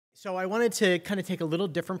So I wanted to kind of take a little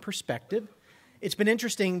different perspective. It's been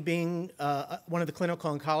interesting being one of the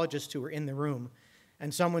clinical oncologists who were in the room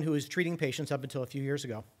and someone who was treating patients up until a few years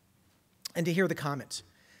ago, and to hear the comments.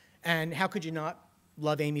 And how could you not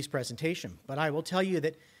love Amy's presentation? But I will tell you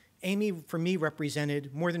that Amy, for me,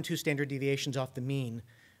 represented more than 2 standard deviations off the mean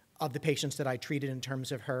of the patients that I treated in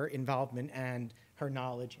terms of her involvement and her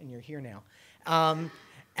knowledge, and you're here now.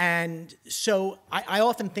 And so I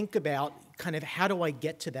often think about kind of how do I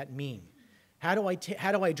get to that mean? How do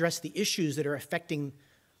I address the issues that are affecting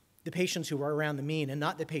the patients who are around the mean and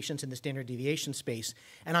not the patients in the standard deviation space?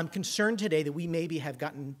 And I'm concerned today that we maybe have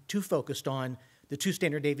gotten too focused on the 2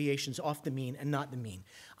 standard deviations off the mean and not the mean.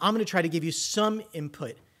 I'm going to try to give you some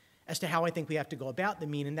input as to how I think we have to go about the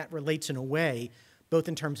mean, and that relates in a way, both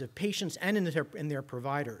in terms of patients and in their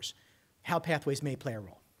providers, how pathways may play a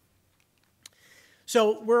role.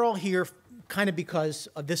 So we're all here kind of because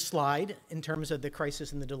of this slide in terms of the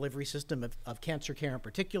crisis in the delivery system of cancer care in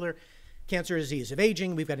particular. Cancer disease of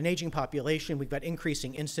aging, we've got an aging population, we've got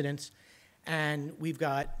increasing incidence, and we've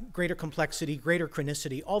got greater complexity, greater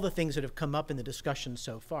chronicity, all the things that have come up in the discussion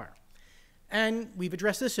so far. And we've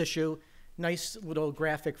addressed this issue, nice little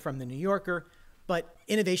graphic from the New Yorker, but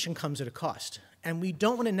innovation comes at a cost. And we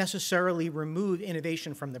don't want to necessarily remove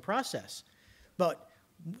innovation from the process, but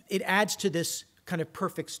it adds to this kind of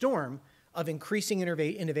perfect storm of increasing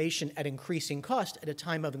innovation at increasing cost at a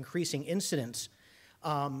time of increasing incidence,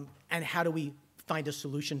 and how do we find a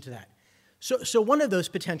solution to that? So one of those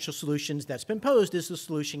potential solutions that's been posed is the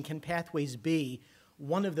solution, can pathways be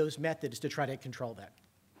one of those methods to try to control that?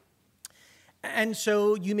 And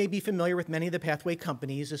so you may be familiar with many of the pathway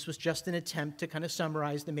companies. This was just an attempt to kind of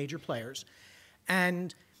summarize the major players.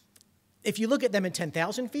 And if you look at them at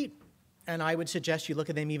 10,000 feet, and I would suggest you look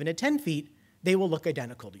at them even at 10 feet, they will look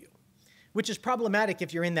identical to you, which is problematic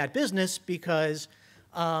if you're in that business because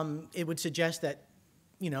it would suggest that,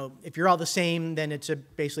 you know, if you're all the same, then it's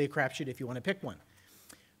basically a crapshoot if you want to pick one.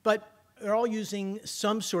 But they're all using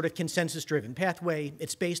some sort of consensus-driven pathway.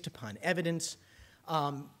 It's based upon evidence.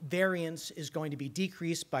 Variance is going to be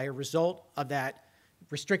decreased by a result of that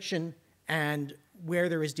restriction, and where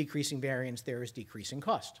there is decreasing variance, there is decreasing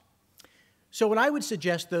cost. So what I would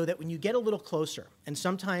suggest, though, that when you get a little closer, and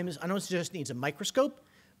sometimes I don't suggest it needs a microscope,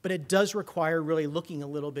 but it does require really looking a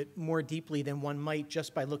little bit more deeply than one might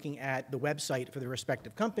just by looking at the website for the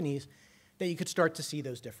respective companies, that you could start to see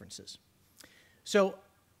those differences. So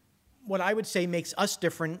what I would say makes us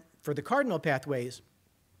different for the Cardinal pathways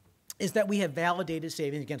is that we have validated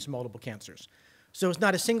savings against multiple cancers. So it's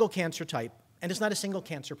not a single cancer type, and it's not a single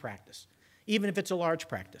cancer practice, even if it's a large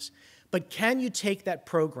practice. But can you take that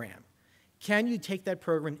program? Can you take that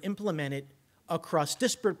program and implement it across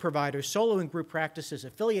disparate providers, solo and group practices,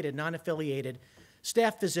 affiliated, non-affiliated,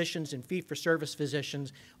 staff physicians and fee-for-service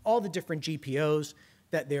physicians, all the different GPOs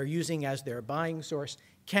that they're using as their buying source?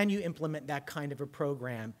 Can you implement that kind of a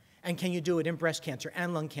program? And can you do it in breast cancer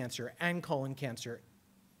and lung cancer and colon cancer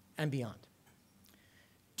and beyond?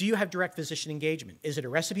 Do you have direct physician engagement? Is it a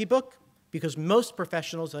recipe book? Because most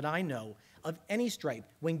professionals that I know of any stripe,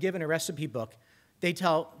 when given a recipe book,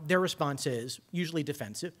 their response is usually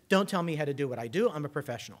defensive. Don't tell me how to do what I do. I'm a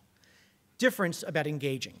professional. Difference about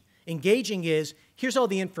engaging. Engaging is, here's all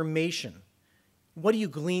the information. What do you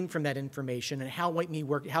glean from that information, and how might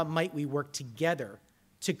we work together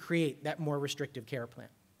to create that more restrictive care plan?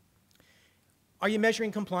 Are you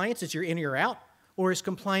measuring compliance as you're in or you're out? Or is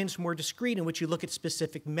compliance more discrete, in which you look at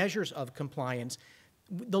specific measures of compliance,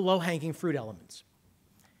 the low-hanging fruit elements?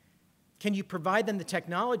 Can you provide them the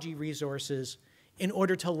technology resources in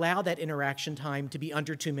order to allow that interaction time to be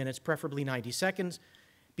under 2 minutes, preferably 90 seconds?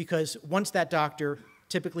 Because once that doctor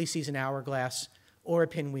typically sees an hourglass or a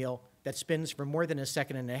pinwheel that spins for more than a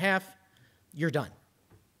second and a half, you're done.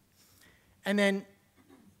 And then,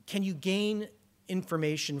 can you gain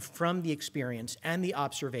information from the experience and the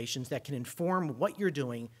observations that can inform what you're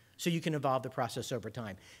doing so you can evolve the process over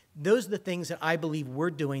time? Those are the things that I believe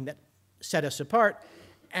we're doing that set us apart.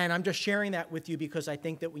 And I'm just sharing that with you because I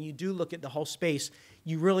think that when you do look at the whole space,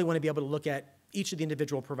 you really want to be able to look at each of the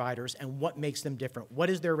individual providers and what makes them different. What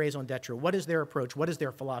is their raison d'etre? What is their approach? What is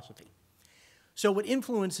their philosophy? So what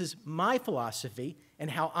influences my philosophy and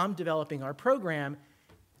how I'm developing our program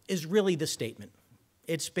is really the statement.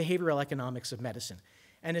 It's behavioral economics of medicine.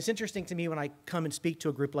 And it's interesting to me when I come and speak to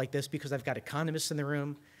a group like this because I've got economists in the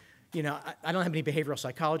room. You know, I don't have any behavioral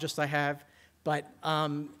psychologists I have, but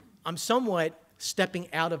I'm somewhat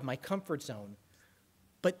stepping out of my comfort zone.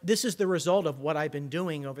 But this is the result of what I've been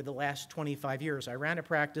doing over the last 25 years. I ran a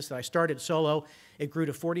practice that I started solo. It grew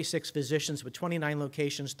to 46 physicians with 29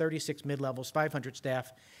 locations, 36 mid-levels, 500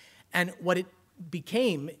 staff. And what it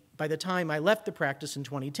became by the time I left the practice in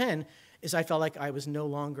 2010 is I felt like I was no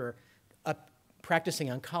longer a practicing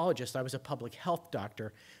oncologist. I was a public health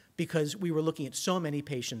doctor because we were looking at so many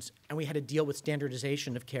patients and we had to deal with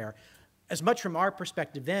standardization of care, as much from our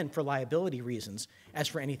perspective then for liability reasons as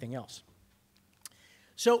for anything else.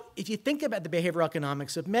 So if you think about the behavioral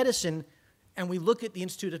economics of medicine, and we look at the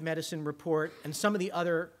Institute of Medicine report and some of the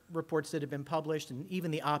other reports that have been published, and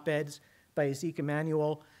even the op-eds by Ezek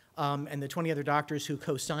Emanuel and the 20 other doctors who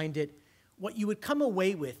co-signed it, what you would come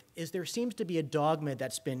away with is there seems to be a dogma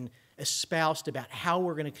that's been espoused about how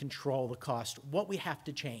we're going to control the cost, what we have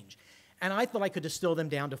to change. And I thought I could distill them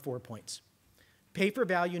down to 4 points. Pay for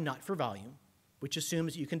value, not for volume, which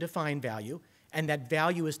assumes you can define value, and that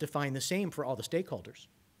value is defined the same for all the stakeholders.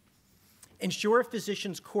 Ensure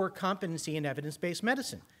physicians' core competency in evidence-based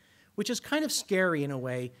medicine, which is kind of scary in a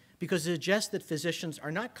way because it suggests that physicians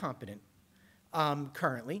are not competent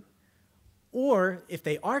currently, or if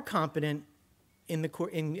they are competent in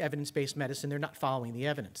evidence-based medicine, they're not following the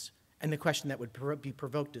evidence. And the question that would be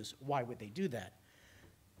provoked is, why would they do that?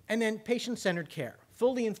 And then patient-centered care,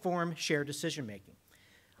 fully informed, shared decision-making.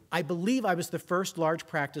 I believe I was the first large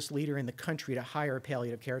practice leader in the country to hire a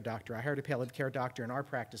palliative care doctor. I hired a palliative care doctor in our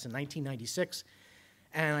practice in 1996,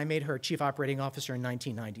 and I made her chief operating officer in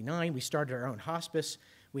 1999. We started our own hospice.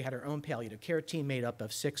 We had our own palliative care team made up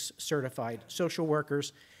of 6 certified social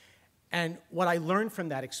workers. And what I learned from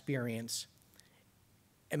that experience,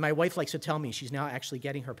 and my wife likes to tell me, she's now actually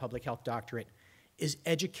getting her public health doctorate, is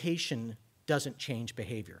education doesn't change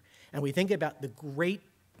behavior. And we think about the great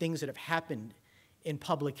things that have happened in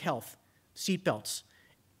public health, seatbelts,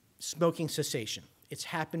 smoking cessation. It's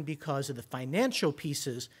happened because of the financial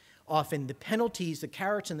pieces, often the penalties, the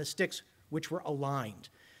carrots and the sticks, which were aligned.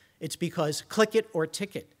 It's because click it or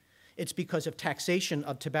ticket. It's because of taxation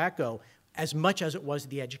of tobacco as much as it was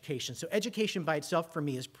the education. So education by itself for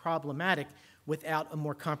me is problematic without a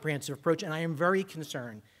more comprehensive approach, and I am very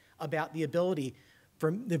concerned about the ability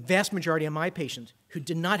for the vast majority of my patients who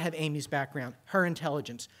did not have Amy's background, her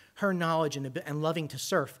intelligence, her knowledge and loving to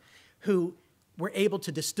surf, who were able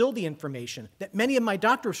to distill the information that many of my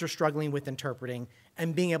doctors are struggling with interpreting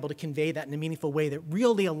and being able to convey that in a meaningful way that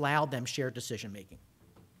really allowed them shared decision-making.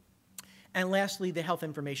 And lastly, the health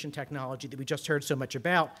information technology that we just heard so much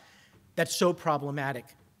about, that's so problematic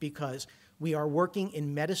because we are working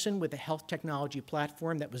in medicine with a health technology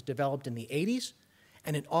platform that was developed in the 80s,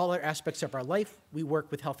 and in all other aspects of our life, we work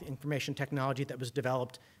with health information technology that was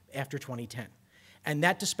developed after 2010. And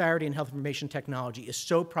that disparity in health information technology is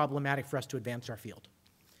so problematic for us to advance our field.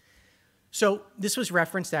 So this was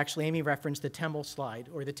referenced, actually, Amy referenced the Temmel slide,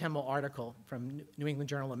 or the Temmel article from New England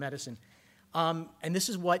Journal of Medicine. And this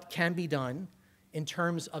is what can be done in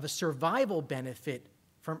terms of a survival benefit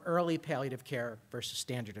from early palliative care versus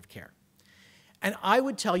standard of care. And I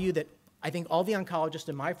would tell you that I think all the oncologists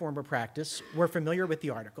in my former practice were familiar with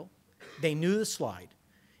the article. They knew the slide.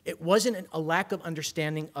 It wasn't a lack of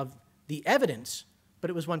understanding of the evidence,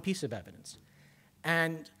 but it was one piece of evidence.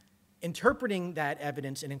 And interpreting that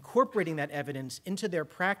evidence and incorporating that evidence into their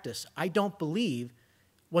practice, I don't believe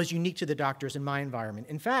was unique to the doctors in my environment.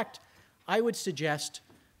 In fact, I would suggest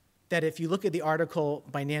that if you look at the article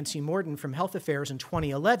by Nancy Morton from Health Affairs in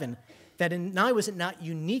 2011, that not only was it not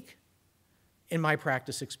unique in my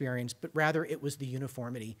practice experience, but rather it was the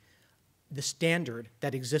uniformity, the standard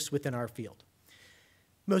that exists within our field.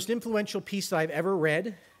 Most influential piece that I've ever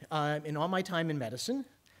read in all my time in medicine,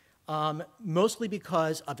 mostly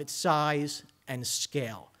because of its size and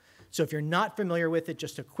scale. So if you're not familiar with it,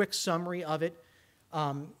 just a quick summary of it.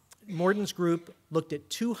 Morton's group looked at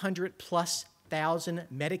 200+ thousand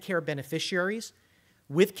Medicare beneficiaries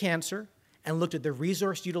with cancer and looked at the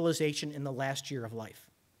resource utilization in the last year of life.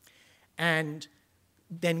 And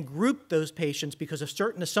then grouped those patients because of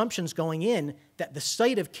certain assumptions going in that the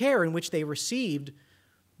site of care in which they received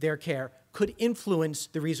their care could influence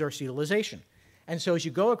the resource utilization. And so as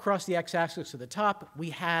you go across the x-axis to the top,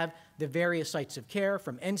 we have the various sites of care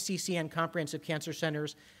from NCCN comprehensive cancer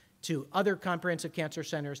centers to other comprehensive cancer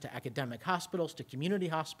centers to academic hospitals to community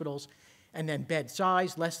hospitals, and then bed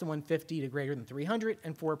size, less than 150 to greater than 300,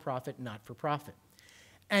 and for-profit, not-for-profit.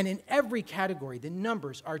 And in every category, the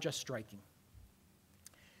numbers are just striking.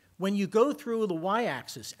 When you go through the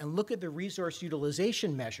y-axis and look at the resource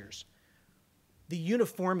utilization measures, the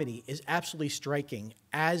uniformity is absolutely striking,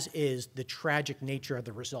 as is the tragic nature of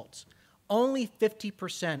the results. Only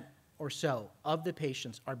 50% or so of the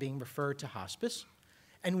patients are being referred to hospice,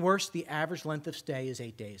 and worse, the average length of stay is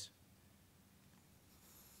 8 days.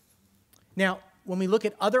 Now, when we look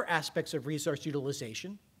at other aspects of resource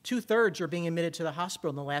utilization, 2/3 are being admitted to the hospital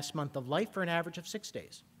in the last month of life for an average of 6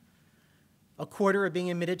 days. A quarter are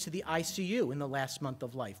being admitted to the ICU in the last month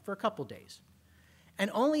of life for a couple days.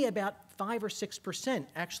 And only about 5 or 6%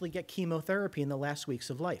 actually get chemotherapy in the last weeks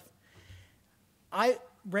of life. I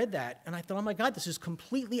read that and I thought, oh my God, this is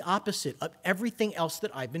completely opposite of everything else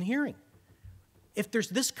that I've been hearing. If there's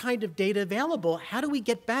this kind of data available, how do we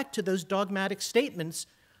get back to those dogmatic statements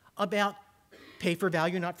about pay for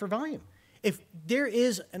value, not for volume? If there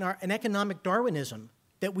is an economic Darwinism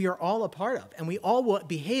that we are all a part of, and we all will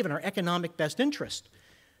behave in our economic best interest,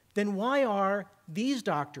 then why are these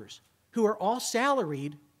doctors, who are all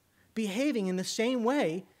salaried, behaving in the same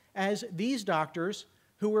way as these doctors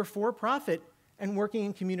who are for-profit and working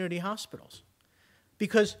in community hospitals?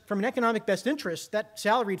 Because from an economic best interest, that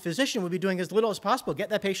salaried physician would be doing as little as possible, get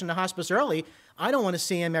that patient to hospice early. I don't want to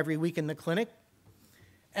see him every week in the clinic.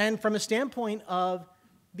 And from a standpoint of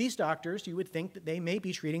these doctors, you would think that they may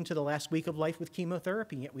be treating to the last week of life with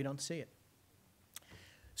chemotherapy, yet we don't see it.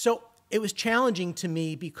 So it was challenging to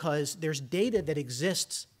me because there's data that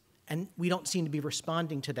exists, and we don't seem to be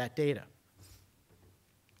responding to that data.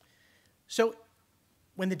 So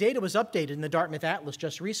when the data was updated in the Dartmouth Atlas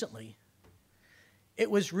just recently, it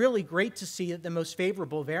was really great to see that the most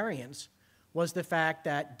favorable variance was the fact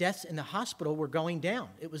that deaths in the hospital were going down.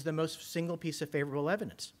 It was the most single piece of favorable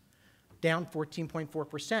evidence, down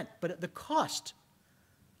 14.4%, but at the cost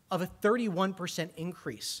of a 31%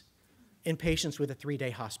 increase in patients with a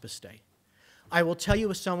 3-day hospice stay. I will tell you,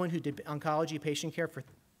 as someone who did oncology patient care for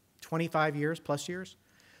 25 years, plus years,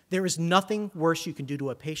 there is nothing worse you can do to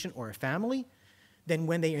a patient or a family than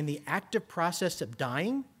when they are in the active process of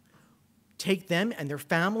dying, take them and their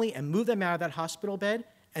family and move them out of that hospital bed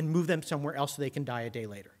and move them somewhere else so they can die a day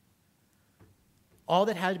later. All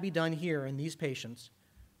that had to be done here in these patients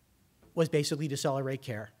was basically decelerate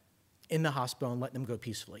care in the hospital and let them go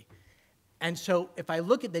peacefully. And so if I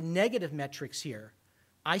look at the negative metrics here,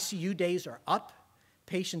 ICU days are up,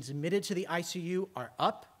 patients admitted to the ICU are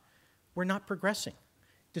up, we're not progressing.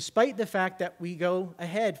 Despite the fact that we go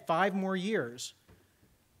ahead 5 more years,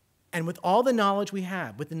 and with all the knowledge we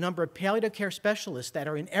have, with the number of palliative care specialists that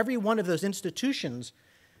are in every one of those institutions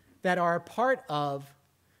that are a part of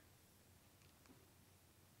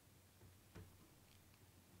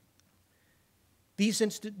these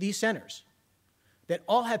centers, that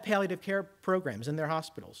all have palliative care programs in their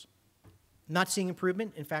hospitals, not seeing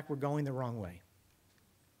improvement. In fact, we're going the wrong way.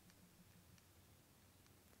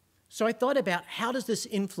 So I thought about, how does this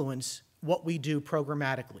influence what we do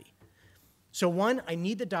programmatically? So one, I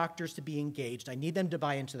need the doctors to be engaged. I need them to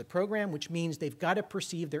buy into the program, which means they've got to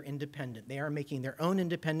perceive they're independent. They are making their own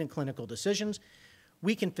independent clinical decisions.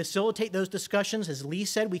 We can facilitate those discussions. As Lee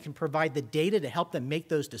said, we can provide the data to help them make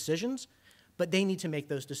those decisions, but they need to make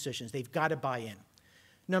those decisions. They've got to buy in.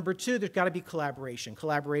 Number 2, there's got to be collaboration.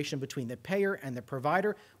 Collaboration between the payer and the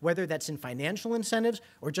provider, whether that's in financial incentives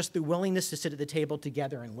or just the willingness to sit at the table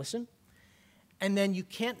together and listen. And then you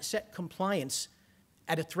can't set compliance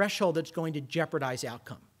at a threshold that's going to jeopardize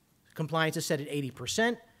outcome. Compliance is set at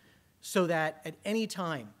 80% so that at any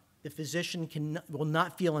time the physician will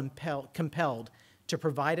not feel compelled to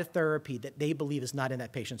provide a therapy that they believe is not in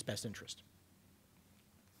that patient's best interest.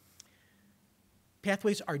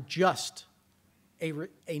 Pathways are just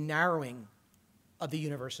a narrowing of the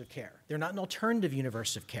universe of care. They're not an alternative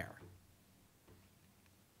universe of care.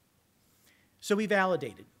 So we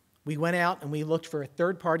validated. We went out and we looked for a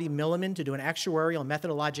third-party Milliman to do an actuarial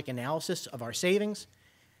methodologic analysis of our savings,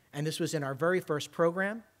 and this was in our very first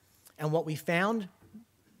program. And what we found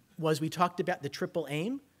was we talked about the triple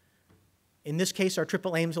aim. In this case, our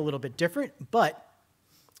triple aim is a little bit different, but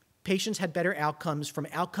patients had better outcomes from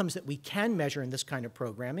outcomes that we can measure in this kind of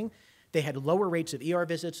programming. They had lower rates of ER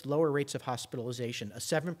visits, lower rates of hospitalization, a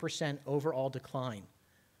 7% overall decline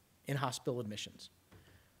in hospital admissions.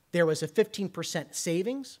 There was a 15%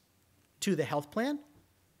 savings to the health plan,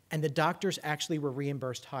 and the doctors actually were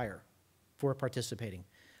reimbursed higher for participating.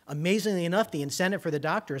 Amazingly enough, the incentive for the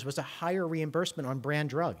doctors was a higher reimbursement on brand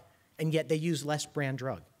drug, and yet they use less brand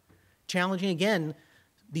drug. Challenging, again,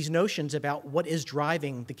 these notions about what is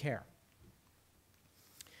driving the care.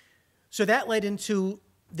 So that led into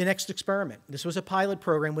the next experiment. This was a pilot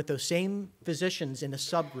program with those same physicians in a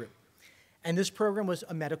subgroup. And this program was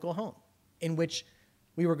a medical home in which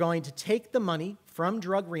we were going to take the money from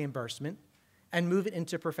drug reimbursement and move it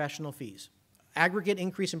into professional fees. Aggregate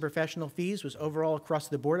increase in professional fees was overall across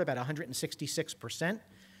the board about 166%.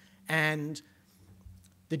 And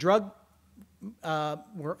the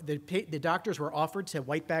the doctors were offered to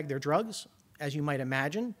white bag their drugs, as you might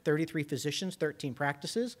imagine, 33 physicians, 13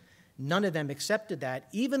 practices. None of them accepted that,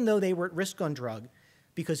 even though they were at risk on drug.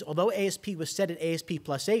 because although ASP was set at ASP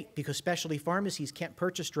 +8, because specialty pharmacies can't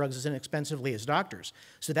purchase drugs as inexpensively as doctors,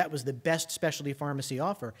 so that was the best specialty pharmacy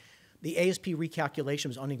offer, the ASP recalculation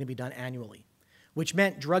was only going to be done annually, which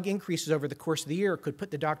meant drug increases over the course of the year could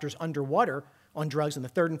put the doctors underwater on drugs in the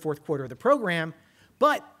third and fourth quarter of the program,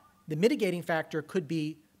 but the mitigating factor could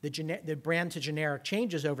be the brand to generic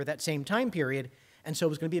changes over that same time period, and so it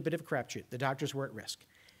was going to be a bit of a crapshoot. The doctors were at risk.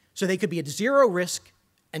 So they could be at zero risk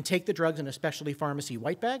and take the drugs in a specialty pharmacy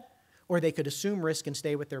white bag, or they could assume risk and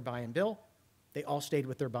stay with their buy and bill. They all stayed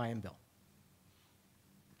with their buy and bill.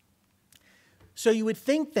 So you would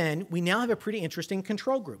think then we now have a pretty interesting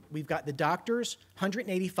control group. We've got the doctors,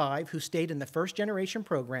 185, who stayed in the first generation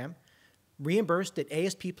program, reimbursed at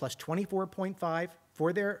ASP plus 24.5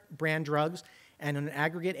 for their brand drugs, and on an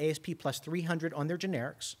aggregate ASP plus 300 on their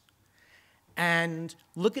generics. And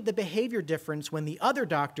look at the behavior difference when the other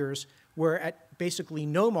doctors were at basically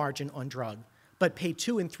no margin on drug, but pay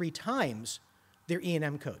 2 and 3 times their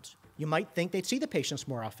E&M codes. You might think they'd see the patients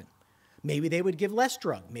more often. Maybe they would give less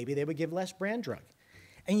drug. Maybe they would give less brand drug.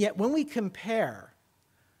 And yet when we compare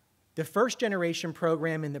the first generation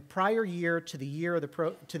program in the prior year to the year of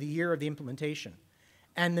the implementation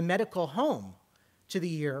and the medical home to the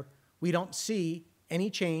year, we don't see any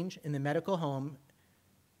change in the medical home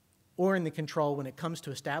or in the control when it comes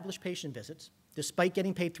to established patient visits. Despite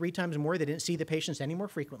getting paid 3 times more, they didn't see the patients any more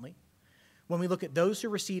frequently. When we look at those who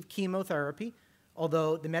received chemotherapy,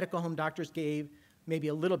 although the medical home doctors gave maybe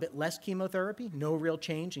a little bit less chemotherapy, no real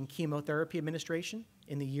change in chemotherapy administration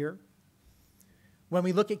in the year. When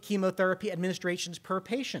we look at chemotherapy administrations per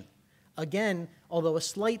patient, again, although a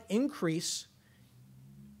slight increase,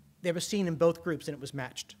 they were seen in both groups and it was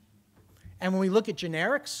matched. And when we look at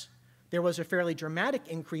generics, there was a fairly dramatic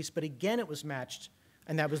increase, but again it was matched,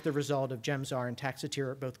 and that was the result of Gemzar and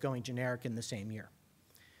Taxotere both going generic in the same year.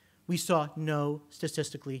 We saw no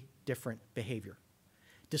statistically different behavior,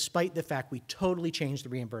 despite the fact we totally changed the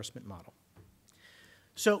reimbursement model.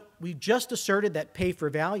 So we just asserted that pay for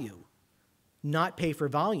value, not pay for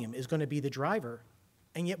volume, is going to be the driver,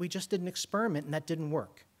 and yet we just did an experiment and that didn't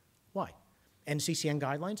work. Why? NCCN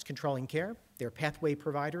guidelines controlling care. They're pathway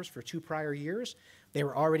providers for 2 prior years. They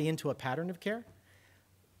were already into a pattern of care.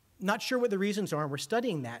 Not sure what the reasons are, and we're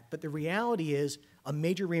studying that, but the reality is a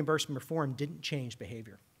major reimbursement reform didn't change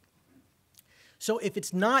behavior. So if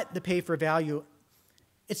it's not the pay for value,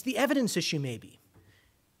 it's the evidence issue maybe.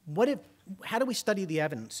 How do we study the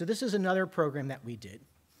evidence? So this is another program that we did.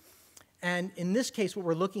 And in this case, what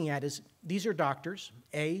we're looking at is these are doctors,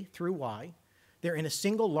 A through Y. They're in a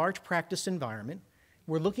single large practice environment.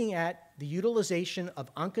 We're looking at the utilization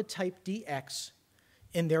of Oncotype DX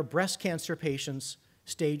in their breast cancer patients,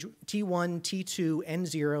 stage T1, T2,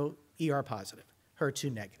 N0, ER positive,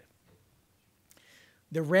 HER2 negative.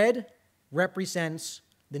 The red represents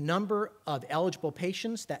the number of eligible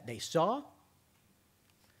patients that they saw,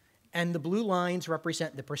 and the blue lines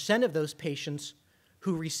represent the percent of those patients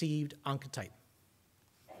who received Oncotype.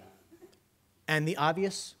 And the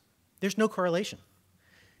obvious, there's no correlation.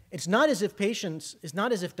 It's not as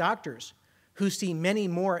if doctors who see many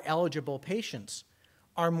more eligible patients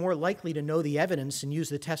are more likely to know the evidence and use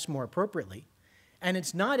the test more appropriately. And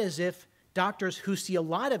it's not as if doctors who see a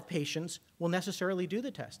lot of patients will necessarily do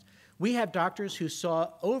the test. We have doctors who saw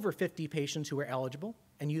over 50 patients who were eligible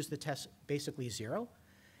and used the test basically 0.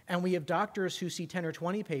 And we have doctors who see 10 or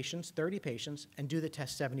 20 patients, 30 patients, and do the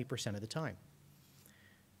test 70% of the time.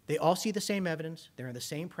 They all see the same evidence. They're in the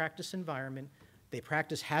same practice environment. They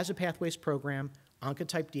practice has a Pathways program.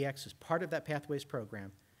 Oncotype DX is part of that Pathways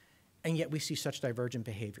program. And yet we see such divergent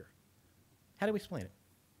behavior. How do we explain it?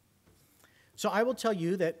 So I will tell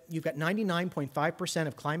you that you've got 99.5%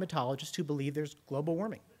 of climatologists who believe there's global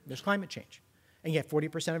warming, there's climate change. And yet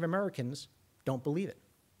 40% of Americans don't believe it.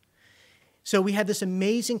 So we have this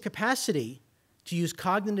amazing capacity to use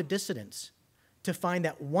cognitive dissonance to find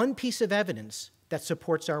that one piece of evidence that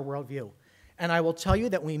supports our worldview. And I will tell you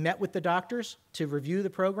that when we met with the doctors to review the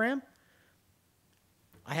program,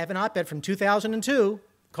 I have an op-ed from 2002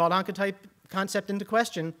 called Oncotype Concept into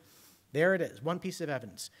Question. There it is, one piece of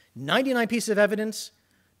evidence. 99 pieces of evidence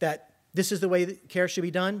that this is the way that care should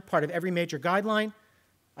be done, part of every major guideline.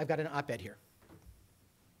 I've got an op-ed here.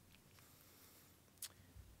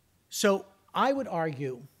 So I would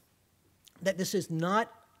argue that this is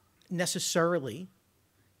not necessarily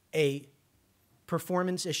a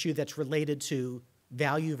performance issue that's related to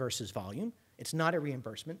value versus volume. It's not a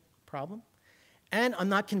reimbursement problem. And I'm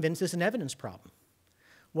not convinced it's an evidence problem.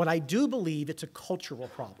 What I do believe, it's a cultural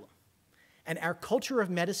problem. And our culture of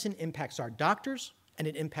medicine impacts our doctors, and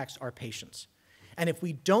it impacts our patients. And if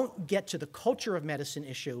we don't get to the culture of medicine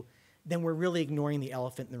issue, then we're really ignoring the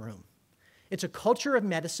elephant in the room. It's a culture of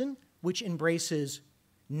medicine which embraces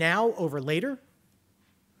now over later,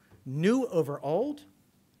 new over old,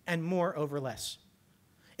 and more over less.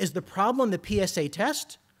 Is the problem the PSA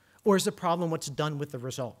test, or is the problem what's done with the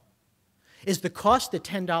result? Is the cost the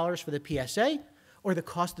 $10 for the PSA, or the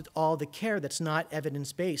cost of all the care that's not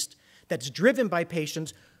evidence-based, that's driven by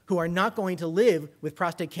patients who are not going to live with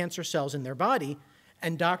prostate cancer cells in their body,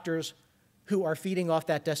 and doctors who are feeding off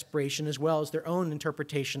that desperation as well as their own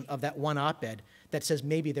interpretation of that one op-ed that says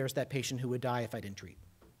maybe there's that patient who would die if I didn't treat.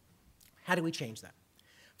 How do we change that?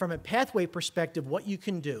 From a pathway perspective, what you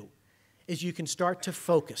can do is you can start to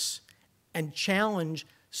focus and challenge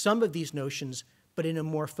some of these notions, but in a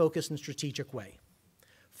more focused and strategic way.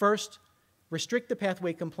 First, restrict the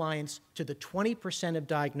pathway compliance to the 20% of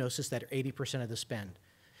diagnosis that are 80% of the spend.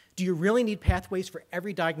 Do you really need pathways for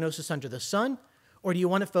every diagnosis under the sun? Or do you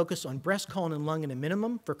want to focus on breast, colon, and lung in a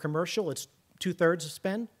minimum? For commercial, it's 2/3 of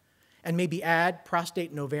spend. And maybe add prostate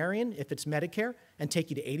and ovarian, if it's Medicare, and take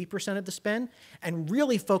you to 80% of the spend. And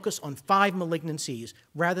really focus on 5 malignancies,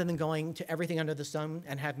 rather than going to everything under the sun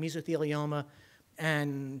and have mesothelioma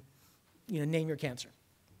and name your cancer.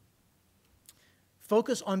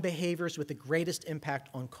 Focus on behaviors with the greatest impact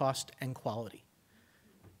on cost and quality.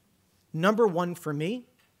 Number 1 for me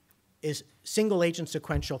is single-agent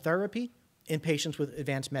sequential therapy in patients with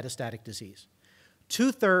advanced metastatic disease.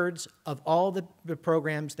 2/3 of all the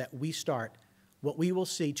programs that we start, what we will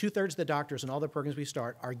see, 2/3 of the doctors in all the programs we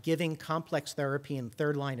start are giving complex therapy in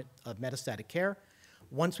third line of metastatic care.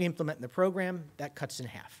 Once we implement in the program, that cuts in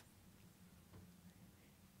half.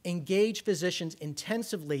 Engage physicians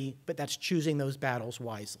intensively, but that's choosing those battles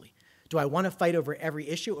wisely. Do I want to fight over every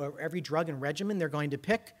issue or every drug and regimen they're going to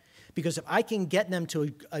pick? Because if I can get them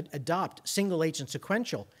to adopt single-agent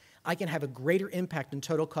sequential, I can have a greater impact in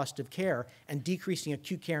total cost of care and decreasing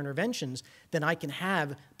acute care interventions than I can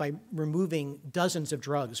have by removing dozens of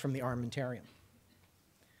drugs from the armamentarium.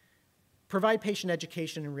 Provide patient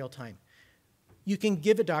education in real time. You can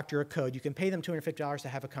give a doctor a code. You can pay them $250 to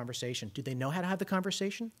have a conversation. Do they know how to have the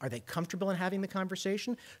conversation? Are they comfortable in having the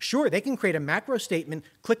conversation? Sure, they can create a macro statement,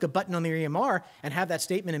 click a button on their EMR, and have that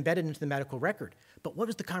statement embedded into the medical record. But what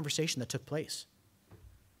was the conversation that took place?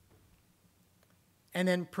 And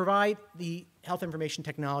then provide the health information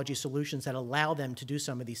technology solutions that allow them to do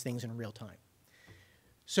some of these things in real time.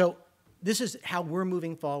 So this is how we're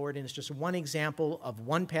moving forward, and it's just one example of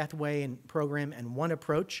one pathway and program and one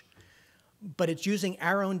approach, but it's using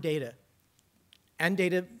our own data and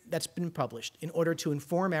data that's been published in order to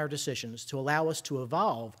inform our decisions, to allow us to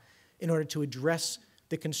evolve in order to address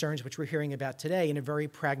the concerns which we're hearing about today in a very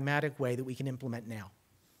pragmatic way that we can implement now.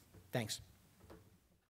 Thanks.